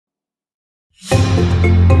Hello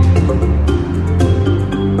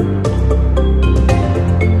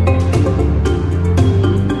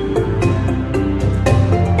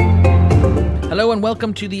and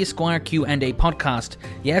welcome to the Esquire Q&A podcast.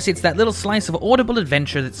 Yes, it's that little slice of audible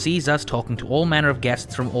adventure that sees us talking to all manner of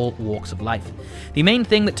guests from all walks of life. The main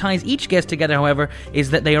thing that ties each guest together, however, is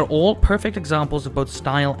that they are all perfect examples of both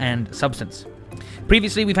style and substance.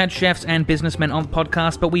 Previously, we've had chefs and businessmen on the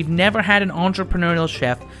podcast, but we've never had an entrepreneurial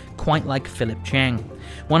chef quite like Philip Chang.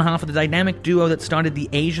 One half of the dynamic duo that started the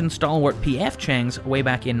Asian stalwart P.F. Chang's way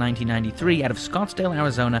back in 1993 out of Scottsdale,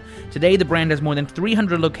 Arizona. Today, the brand has more than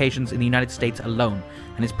 300 locations in the United States alone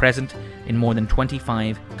and is present in more than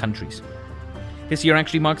 25 countries. This year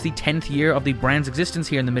actually marks the 10th year of the brand's existence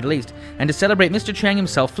here in the Middle East, and to celebrate, Mr. Chang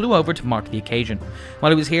himself flew over to mark the occasion.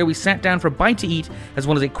 While he was here, we sat down for a bite to eat, as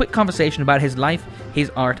well as a quick conversation about his life, his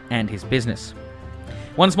art, and his business.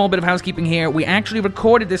 One small bit of housekeeping here, we actually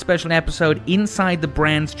recorded this special episode inside the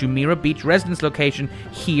brand's Jumeirah Beach residence location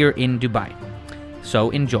here in Dubai. So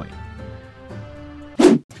enjoy.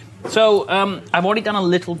 So, I've already done a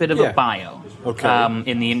little bit of a bio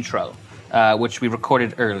in the intro, which we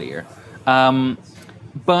recorded earlier.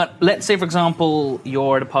 But let's say, for example,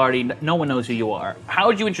 you're at a party, no one knows who you are. How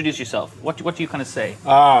would you introduce yourself? What do you kind of say?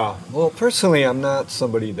 Well, personally, I'm not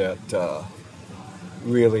somebody that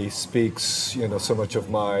really speaks, so much of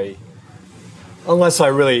my, unless I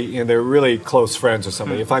really, they're really close friends or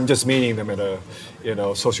something. If I'm just meeting them at a,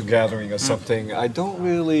 social gathering or something, I don't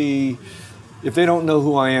really, if they don't know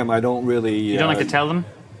who I am, I don't really. You don't like to tell them?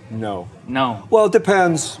 No. No. Well, it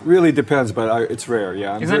depends. Really depends, but it's rare.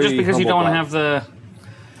 Yeah. Isn't that just because you don't want to have the?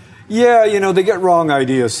 Yeah, they get wrong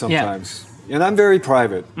ideas sometimes. Yeah. And I'm very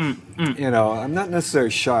private. I'm not necessarily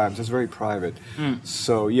shy. I'm just very private.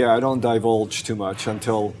 So I don't divulge too much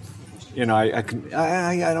until, I can.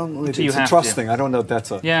 I don't really. It's a trust thing. I don't know if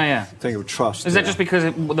that's a thing of trust. Is that just because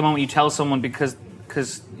the moment you tell someone because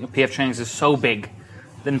P.F. Chang's is so big?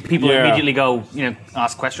 Then people immediately go,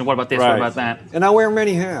 ask questions. What about this? What about that? And I wear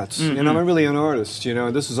many hats. I'm really an artist.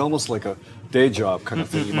 This is almost like a day job kind of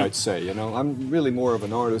thing, you might say. I'm really more of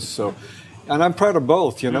an artist. So, and I'm proud of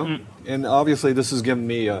both. And obviously this has given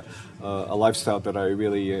me a lifestyle that I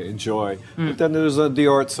really enjoy. But then there's the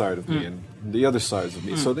art side of me and the other sides of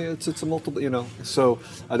me. So it's a multiple. So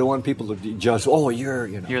I don't want people to judge. Oh, you're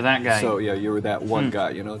that guy. So you're that one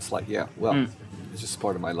guy. It's like it's just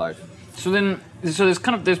part of my life. So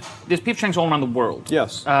there's P.F. Chang's all around the world.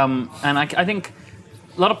 Yes. And I think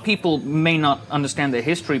a lot of people may not understand the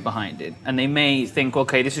history behind it, and they may think,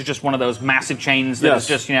 okay, this is just one of those massive chains that is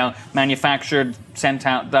just manufactured, sent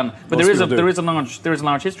out, done. But there is a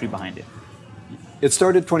large history behind it. It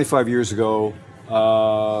started 25 years ago,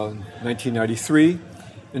 1993,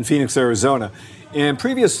 in Phoenix, Arizona, and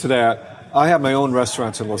previous to that, I had my own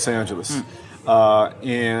restaurants in Los Angeles.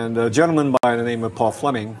 And a gentleman by the name of Paul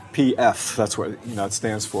Fleming, PF, that's what it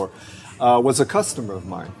stands for, was a customer of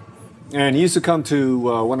mine. And he used to come to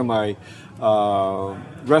one of my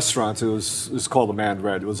restaurants. It was called the Man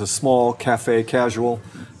Red. It was a small cafe, casual,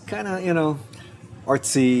 kind of,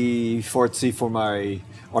 artsy, fartsy for my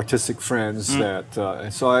artistic friends.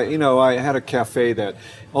 So I had a cafe that,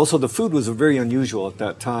 also the food was very unusual at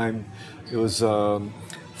that time. It was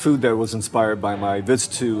food that was inspired by my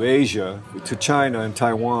visit to Asia, to China and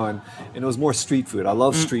Taiwan, and it was more street food. I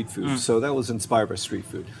love street food, so that was inspired by street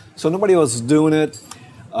food. So nobody else was doing it.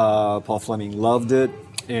 Paul Fleming loved it,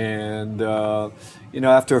 and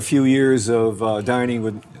after a few years of dining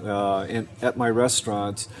with at my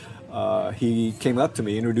restaurants, he came up to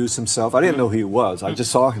me, introduced himself. I didn't know who he was. I just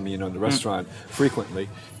saw him, in the restaurant frequently.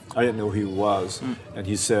 I didn't know who he was, and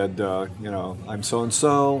he said, I'm so and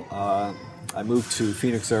so. I moved to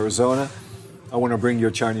Phoenix, Arizona. I want to bring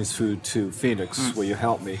your Chinese food to Phoenix. Will you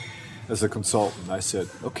help me as a consultant? I said,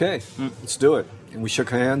 okay, let's do it. And we shook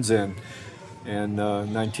hands, and in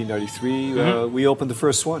 1993, we opened the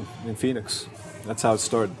first one in Phoenix. That's how it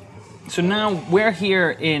started. So now we're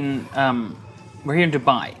here in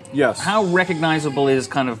Dubai. Yes. How recognizable is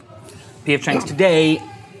kind of P.F. Chang's today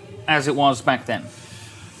as it was back then?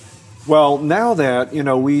 Well, now that,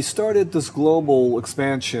 we started this global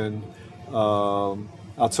expansion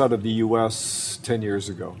outside of the U.S. 10 years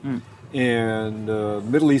ago. And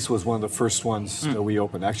Middle East was one of the first ones that we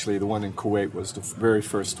opened. Actually, the one in Kuwait was the very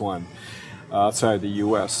first one outside the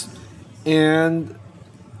U.S. And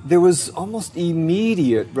there was almost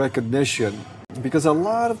immediate recognition because a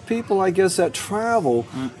lot of people, I guess, that travel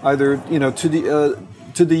either, to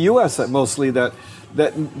the U.S. mostly that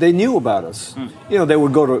they knew about us. They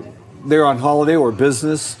would go there on holiday or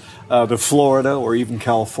business to Florida or even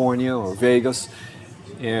California or Vegas,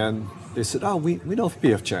 and they said, "Oh, we know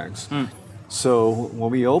P.F. Chang's." So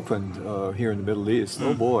when we opened here in the Middle East,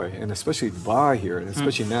 oh boy, and especially Dubai here, and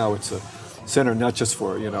especially now it's a center not just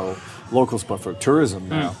for locals but for tourism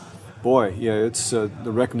now. Boy, yeah, it's the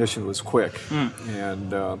recognition was quick,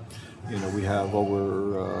 and we have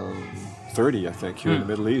over 30, I think, here in the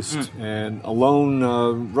Middle East, and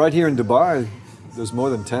alone right here in Dubai, there's more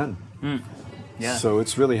than 10. Yeah. So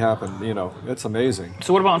it's really happened. It's amazing.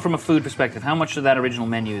 So what about from a food perspective? How much of that original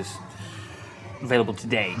menu is available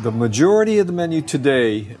today? The majority of the menu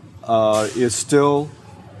today is still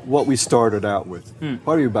what we started out with.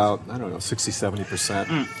 Probably about, 60,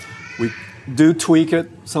 70%. We do tweak it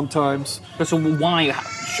sometimes. So why?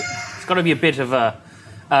 It's got to be a bit of a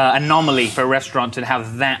anomaly for a restaurant to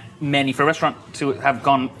have that many, for a restaurant to have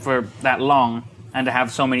gone for that long and to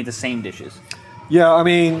have so many of the same dishes. Yeah, I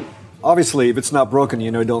mean, obviously, if it's not broken,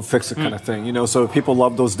 don't fix it kind of thing. So if people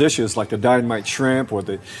love those dishes like the dynamite shrimp or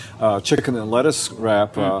the chicken and lettuce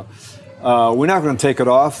wrap, we're not going to take it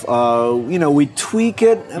off. We tweak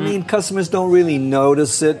it. I mean, customers don't really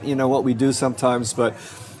notice it, what we do sometimes, but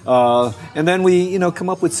and then we, come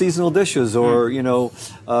up with seasonal dishes or,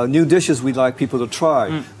 new dishes we'd like people to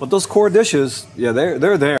try. But those core dishes, yeah,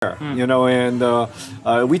 they're there, and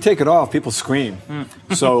we take it off, people scream.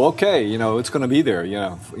 So, okay, it's going to be there,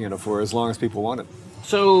 for as long as people want it.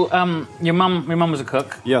 So, your mom was a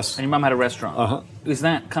cook. Yes. And your mom had a restaurant. Is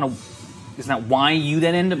that why you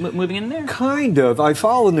then end up moving in there? Kind of. I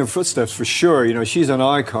follow in their footsteps for sure. She's an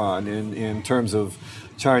icon in terms of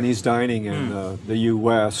Chinese dining in the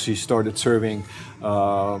U.S. She started serving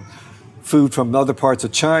food from other parts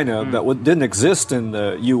of China that didn't exist in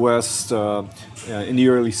the U.S. In the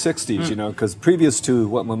early 60s, because previous to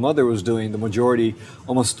what my mother was doing, the majority,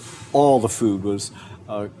 almost all the food was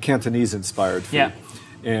Cantonese-inspired food. Yeah.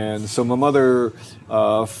 And so my mother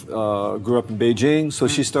grew up in Beijing, so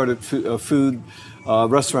she started a food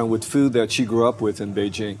restaurant with food that she grew up with in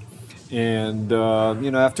Beijing. And,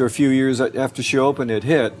 after a few years after she opened, it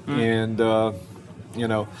hit. And,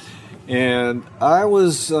 and I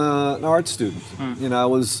was an art student. I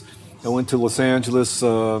went to Los Angeles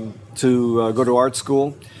to go to art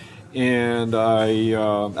school. And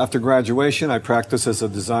after graduation, I practiced as a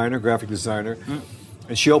designer, graphic designer.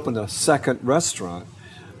 And she opened a second restaurant,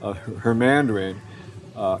 her Mandarin,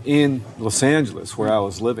 in Los Angeles, where I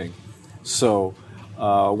was living. So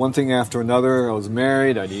one thing after another, I was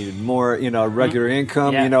married, I needed more, regular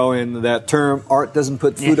income, and that term, art doesn't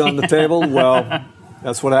put food on the table. Well,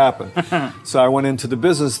 that's what happened. So I went into the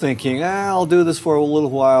business thinking, I'll do this for a little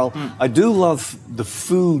while. I do love the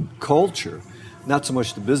food culture, not so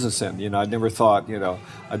much the business end. I never thought,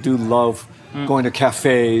 I do love going to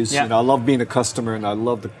cafes. I love being a customer, and I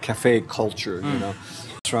love the cafe culture.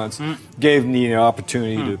 Restaurants gave me the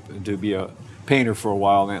opportunity to be a painter for a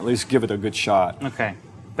while and at least give it a good shot. Okay,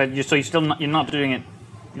 but you're not doing it.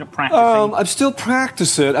 You're not practicing. I'm still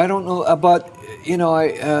practice it. I don't know, but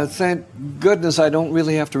I thank goodness I don't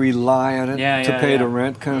really have to rely on it to pay the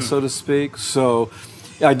rent, kind of so to speak. So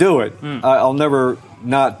I do it. I'll never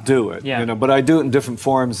not do it. But I do it in different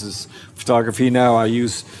forms as photography now. I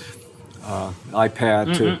use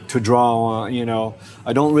iPad to draw on.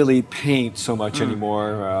 I don't really paint so much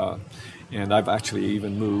anymore. And I've actually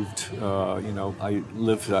even moved. I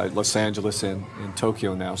live Los Angeles and in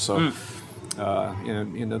Tokyo now. So,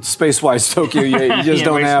 space-wise, Tokyo, you just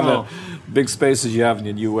don't have the big spaces you have in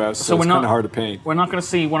the U.S. So it's kind of hard to paint. We're not going to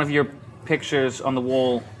see one of your pictures on the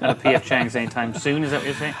wall at a P.F. Chang's anytime soon. Is that what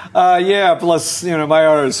you're saying? Yeah. Plus, my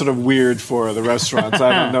art is sort of weird for the restaurants.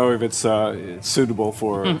 I don't know if it's suitable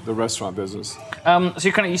for the restaurant business. So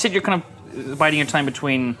you said you're kind of biding your time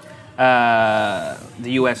between the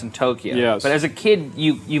U.S. and Tokyo. Yes. But as a kid,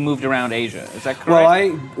 you moved around Asia. Is that correct? Well,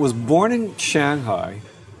 I was born in Shanghai,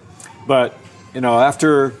 but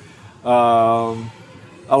after I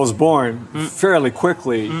was born, fairly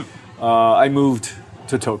quickly, I moved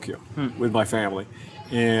to Tokyo with my family,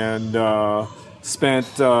 and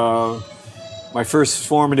spent my first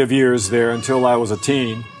formative years there until I was a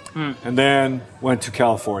teen, and then went to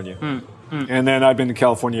California. And then I've been to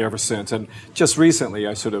California ever since. And just recently,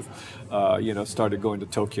 I sort of, started going to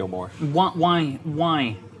Tokyo more. Why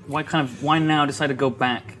now decide to go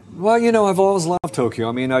back? Well, I've always loved Tokyo.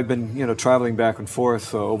 I mean, I've been, traveling back and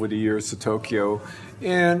forth over the years to Tokyo.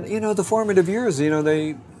 And, the formative years,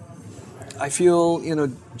 I feel,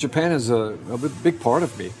 Japan is a big part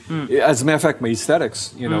of me. As a matter of fact, my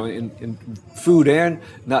aesthetics, in food and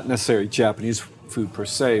not necessarily Japanese food per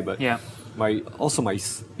se, but my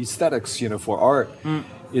aesthetics, for art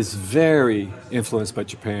is very influenced by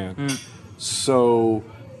Japan. So,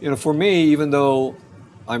 for me, even though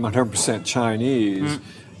I'm 100% Chinese,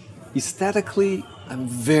 aesthetically, I'm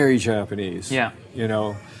very Japanese. Yeah. You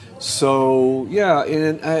know, so yeah,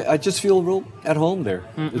 and I just feel real at home there.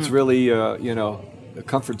 It's really you know, a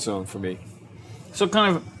comfort zone for me. So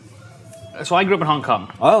so I grew up in Hong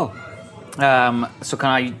Kong. Oh, So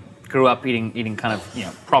I grew up eating kind of, you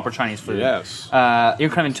know, proper Chinese food. yes. You're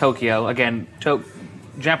kind of in Tokyo again.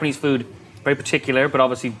 Japanese food, very particular, but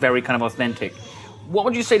obviously very kind of authentic. What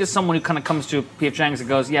would you say to someone who kind of comes to P.F. Chang's and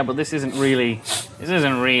goes, "Yeah, but this isn't really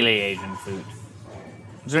Asian food"?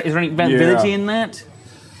 Is there any validity in that?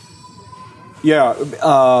 Yeah,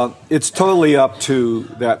 it's totally up to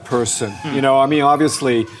that person. You know, I mean,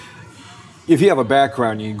 obviously, if you have a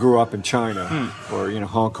background, you grew up in China or, you know,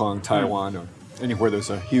 Hong Kong, Taiwan, or anywhere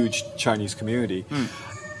there's a huge Chinese community,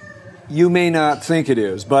 you may not think it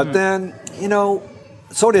is. But then, you know,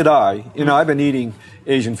 so did I. You know, I've been eating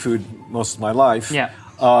Asian food most of my life. Yeah.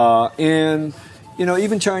 And, you know,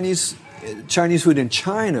 even Chinese food in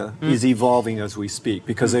China is evolving as we speak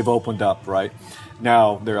because they've opened up, right?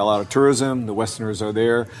 Now there are a lot of tourism, the Westerners are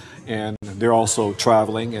there, and they're also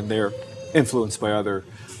traveling, and they're influenced by other,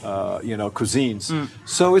 you know, cuisines.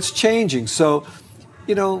 So it's changing. So,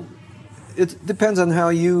 you know, it depends on how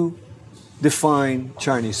you define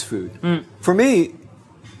Chinese food. For me,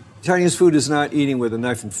 Chinese food is not eating with a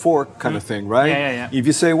knife and fork kind of thing, right? Yeah. If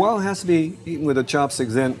you say, well, it has to be eaten with a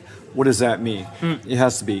chopsticks, then what does that mean? It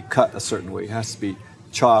has to be cut a certain way. It has to be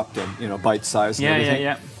chopped and, you know, bite-sized and everything.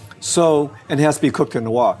 Yeah. So, and it has to be cooked in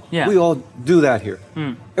the wok. Yeah. We all do that here.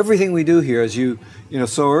 Everything we do here, as you know,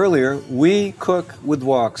 so earlier, we cook with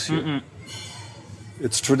woks here.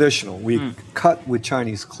 It's traditional. We cut with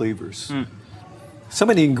Chinese cleavers.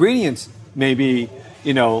 Some of the ingredients may be,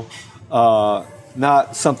 you know,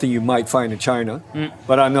 not something you might find in China,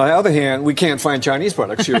 but on the other hand, we can't find Chinese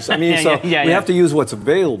products here. So, I mean, we have to use what's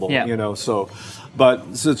available, you know. So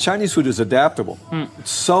Chinese food is adaptable.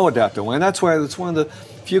 It's so adaptable, and that's why it's one of the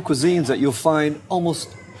few cuisines that you'll find almost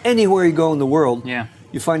anywhere you go in the world. Yeah.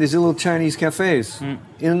 You find these little Chinese cafes.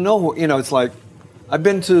 You know, it's like I've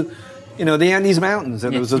been to, you know, the Andes Mountains,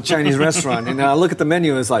 and there was a Chinese restaurant, and I look at the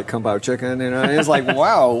menu, and it's like kung pao chicken, and it's like,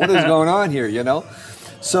 wow, what is going on here? You know,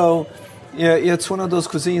 so. Yeah, it's one of those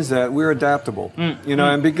cuisines that we're adaptable, you know,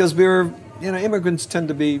 and because we're, you know, immigrants tend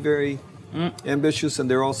to be very ambitious, and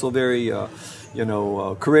they're also very, you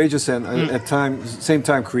know, courageous and at same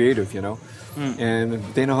time creative, you know, and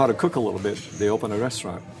they know how to cook a little bit. They open a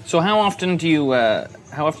restaurant. So how often do you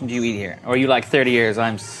eat here? Or are you like 30 years?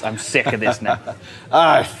 I'm sick of this now.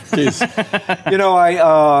 Geez. You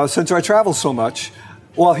know, since I travel so much,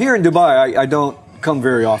 well, here in Dubai, I don't come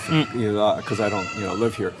very often, you know, because I don't, you know,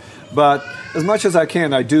 live here. But as much as I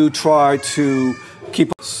can, I do try to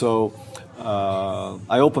keep. So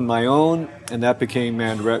I opened my own, and that became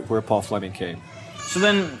Mandarin, where Paul Fleming came. So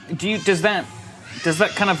then, does that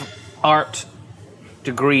kind of art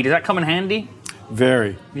degree, does that come in handy?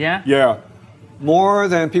 Very. Yeah? Yeah. More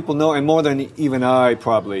than people know, and more than even I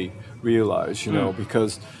probably realize, you know,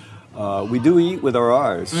 because we do eat with our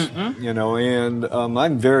eyes, you know, and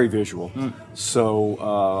I'm very visual.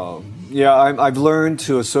 So, yeah, I've learned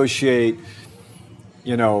to associate,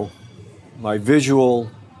 you know, my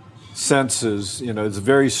visual senses, you know, it's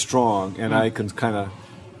very strong, and I can kind of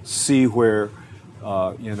see where,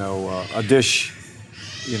 you know, a dish,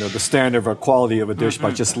 you know, the standard or quality of a dish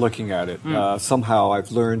by just looking at it. Somehow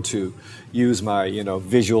I've learned to use my, you know,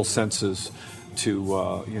 visual senses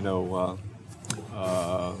to, you know,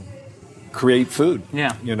 create food.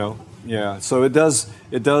 Yeah. You know. Yeah. So it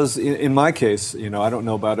does. In my case, you know, I don't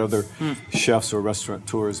know about other chefs or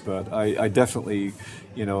restaurateurs, but I definitely,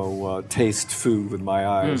 you know, taste food with my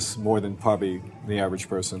eyes more than probably the average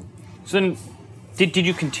person. So then, did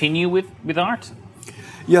you continue with art?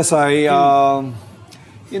 Yes,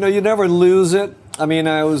 you know, you never lose it. I mean,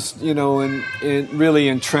 I was, you know, really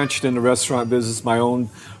entrenched in the restaurant business, my own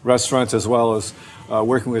restaurants, as well as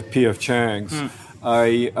working with P.F. Chang's.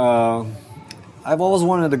 I've always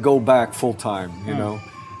wanted to go back full time, you know,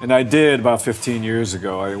 and I did about 15 years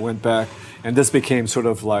ago. I went back, and this became sort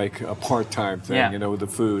of like a part-time thing, you know, with the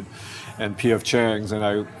food and P.F. Chang's, and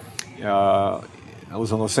I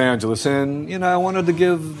was in Los Angeles, and you know, I wanted to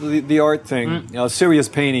give the art thing, you know, serious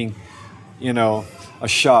painting, you know, a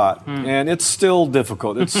shot, and it's still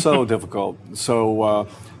difficult. It's so difficult. So,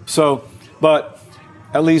 but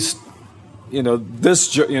at least, you know,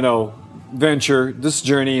 this, you know, venture, this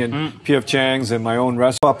journey in P.F. Chang's and my own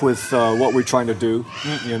restaurant up with what we're trying to do,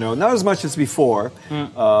 you know, not as much as before,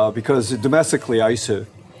 because domestically I used to,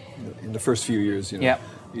 in the first few years, you know,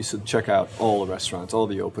 I used to check out all the restaurants, all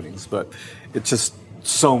the openings, but it just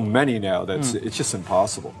so many now that it's just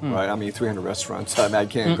impossible, right? I mean, 300 restaurants. I mean, I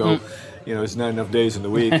can't go. You know, there's not enough days in the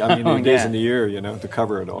week. I mean, there are days in the year, you know, to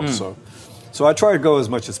cover it all. So I try to go as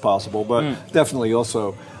much as possible, but definitely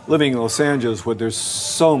also living in Los Angeles, where there's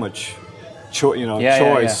so much,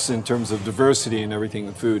 choice in terms of diversity and everything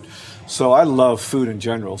in food. So I love food in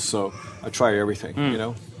general. So I try everything, you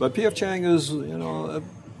know. But P.F. Chang is, you know,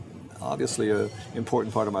 obviously an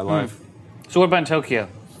important part of my life. So what about Tokyo?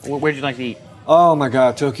 Where'd you like to eat? Oh my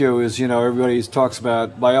God, Tokyo is, you know, everybody talks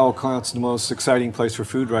about, by all accounts, the most exciting place for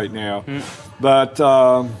food right now. But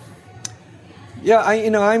I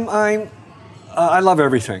love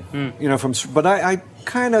everything, you know. But I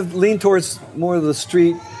kind of lean towards more of the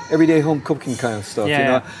street, everyday home cooking kind of stuff. You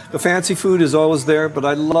know, the fancy food is always there, but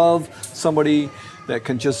I love somebody that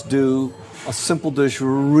can just do a simple dish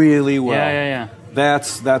really well.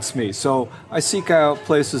 That's me. So I seek out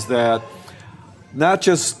places that. Not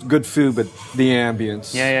just good food, but the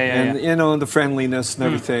ambience, and you know, the friendliness and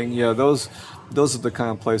everything. Yeah, those are the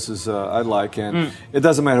kind of places I like, and it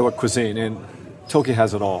doesn't matter what cuisine. And Tokyo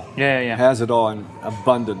has it all. Has it all in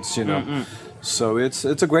abundance, you know. So it's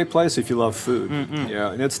a great place if you love food.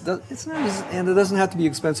 Yeah, and it's not and it doesn't have to be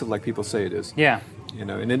expensive like people say it is. Yeah, you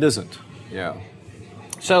know, and it isn't. Yeah.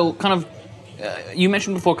 So kind of, you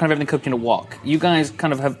mentioned before, kind of everything cooked in a wok. You guys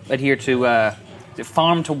kind of have adhered to.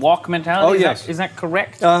 Farm to walk mentality? Oh, yes. Is that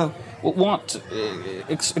correct?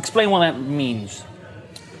 Explain what that means.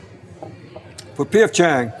 For P.F.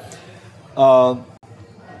 Chang,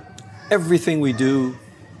 everything we do,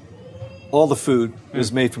 all the food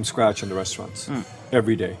is made from scratch in the restaurants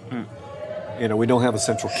every day. You know, we don't have a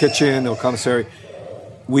central kitchen or commissary.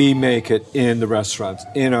 We make it in the restaurants,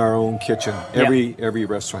 in our own kitchen. Every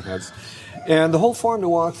restaurant has. And the whole farm to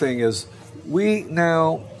walk thing is, we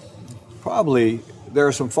now... Probably there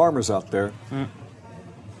are some farmers out there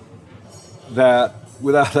that,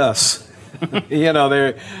 without us, you know,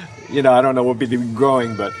 I don't know what we'd be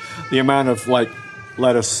growing, but the amount of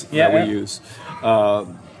lettuce that we use,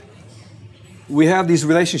 we have these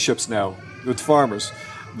relationships now with farmers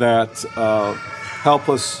that help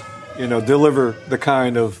us, you know, deliver the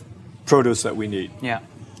kind of produce that we need. Yeah,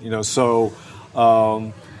 you know, so.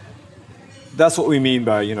 That's what we mean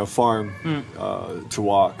by, you know, farm to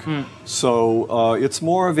walk. So it's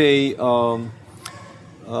more of a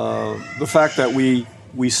the fact that we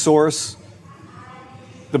source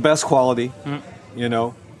the best quality. You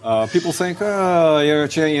know, people think, no,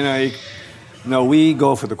 we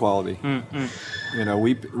go for the quality. You know,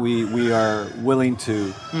 we are willing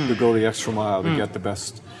to go the extra mile to get the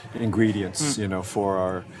best ingredients. You know,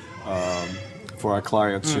 for our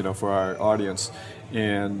clients. You know, for our audience.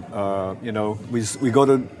 And, you know, we go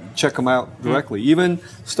to check them out directly. Even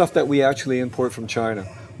stuff that we actually import from China,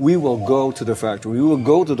 we will go to the factory. We will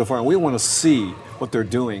go to the farm. We want to see what they're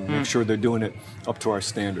doing, make sure they're doing it up to our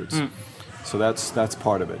standards. So that's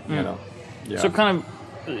part of it, you know. Yeah. So kind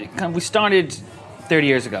of, we started 30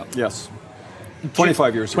 years ago. Yes.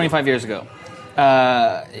 25 years ago. 25 years ago.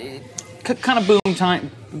 Kind of boom time,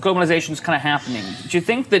 globalization's kind of happening. Do you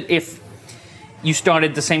think that if you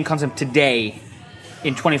started the same concept today,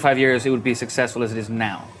 in 25 years, it would be as successful as it is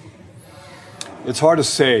now? It's hard to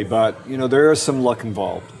say, but, you know, there is some luck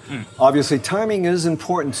involved. Obviously, timing is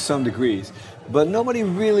important to some degrees, but nobody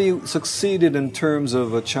really succeeded in terms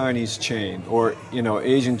of a Chinese chain or, you know,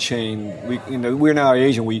 Asian chain. We're now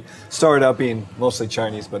Asian. We started out being mostly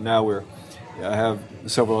Chinese, but now have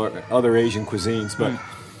several other Asian cuisines, but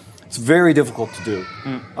it's very difficult to do.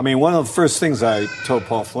 I mean, one of the first things I told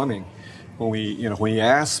Paul Fleming, when he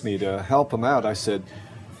asked me to help him out, I said,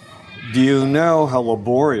 do you know how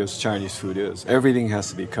laborious Chinese food is? Everything has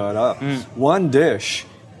to be cut up. One dish,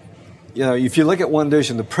 you know, if you look at one dish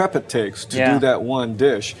and the prep it takes to do that one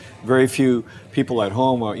dish, very few people at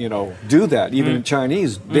home, you know, do that. Even in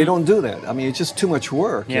Chinese, they don't do that. I mean, it's just too much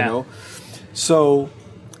work, you know. So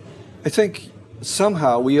I think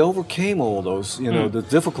somehow we overcame all those, you know, the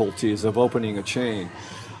difficulties of opening a chain.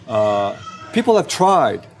 People have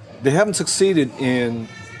tried. They haven't succeeded in,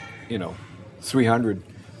 you know, 300,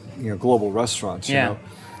 you know, global restaurants. You know,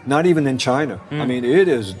 not even in China. I mean, it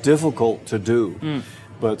is difficult to do,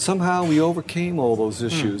 but somehow we overcame all those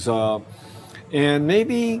issues. And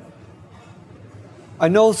maybe I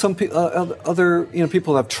know some other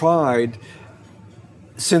people have tried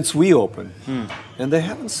since we opened, and they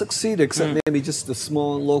haven't succeeded except maybe just the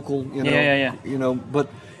small local, you know, you know. But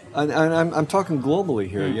and I'm talking globally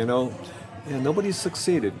here, you know, and nobody's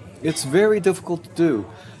succeeded. It's very difficult to do.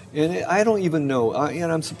 And I don't even know,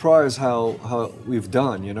 and I'm surprised how we've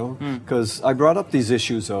done, because I brought up these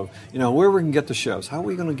issues of, where we can get the chefs, how are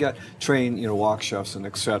we going to get trained, wok chefs and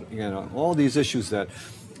et cetera, all these issues that,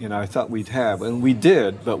 I thought we'd have, and we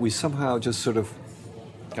did, but we somehow just sort of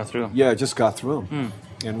got through. Yeah, just got through them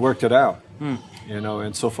and worked it out.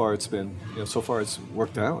 And so far it's been, it's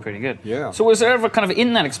worked out. Pretty good. Yeah. So was there ever kind of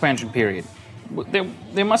in that expansion period,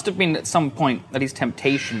 there must have been at some point at least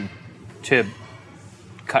temptation to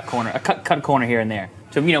cut a corner here and there,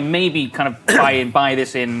 to maybe kind of buy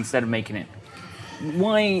this in instead of making it.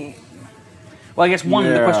 Why? Well, I guess the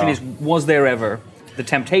question is, was there ever the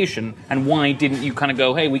temptation, and why didn't you kind of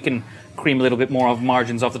go, hey, we can cream a little bit more of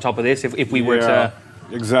margins off the top of this if we were to...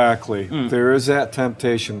 Exactly. There is that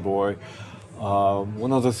temptation, boy.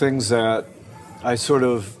 One of the things that I sort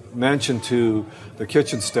of mentioned to the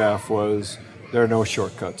kitchen staff was there are no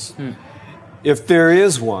shortcuts. If there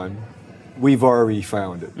is one, we've already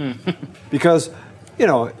found it. Because,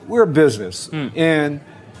 we're a business. And,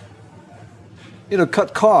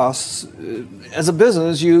 cut costs. As a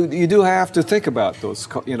business, you do have to think about those,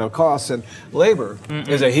 costs. And labor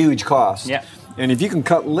is a huge cost. Yeah. And if you can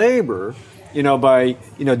cut labor, by,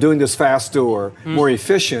 doing this faster or more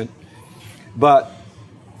efficient. But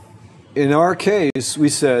in our case, we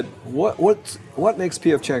said, what makes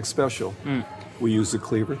P.F. Chang special? We use the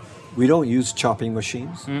cleaver. We don't use chopping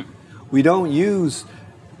machines. We don't use,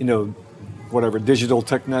 whatever digital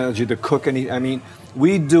technology to cook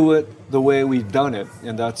we do it the way we've done it,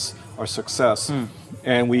 and that's our success.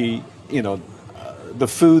 And we, the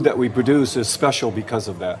food that we produce is special because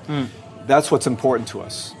of that. That's what's important to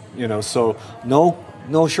us, so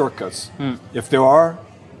no shortcuts. If there are,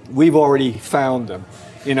 we've already found them.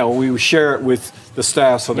 We share it with the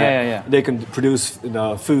staff so that they can produce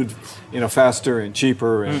food, faster and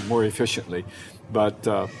cheaper and more efficiently. But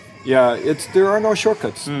there are no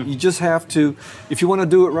shortcuts. You just have to, if you want to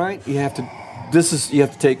do it right, you have to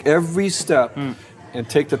take every step and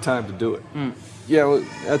take the time to do it.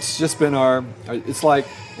 That's just been it's like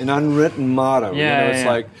an unwritten motto. It's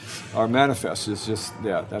like our manifest is just,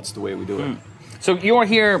 that's the way we do it. So you're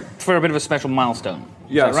here for a bit of a special milestone.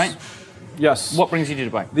 Yes. Is that right? Yes. What brings you to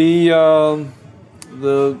Dubai?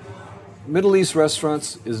 The Middle East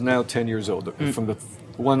restaurants is now 10 years old from the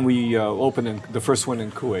one we opened, the first one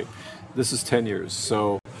in Kuwait. This is 10 years.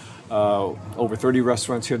 So over 30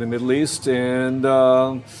 restaurants here in the Middle East. And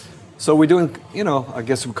so we're doing, I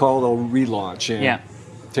guess we call it a relaunch.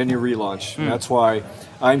 10-year relaunch. And that's why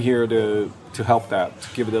I'm here to help that,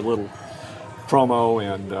 to give it a little promo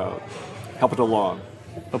and help it along.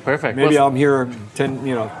 Oh, perfect. Maybe I'm here 10,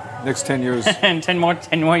 next 10 years. And 10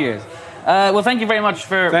 more years. Well, thank you very much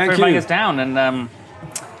for inviting us down. And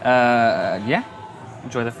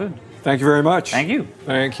enjoy the food. Thank you very much. Thank you.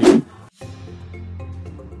 Thank you.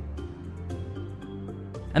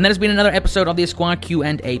 And that has been another episode of the Esquire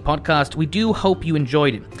Q&A podcast. We do hope you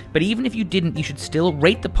enjoyed it. But even if you didn't, you should still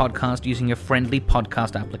rate the podcast using your friendly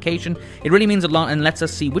podcast application. It really means a lot and lets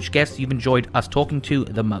us see which guests you've enjoyed us talking to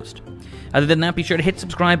the most. Other than that, be sure to hit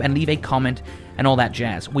subscribe and leave a comment and all that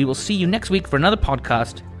jazz. We will see you next week for another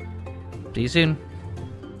podcast. See you soon.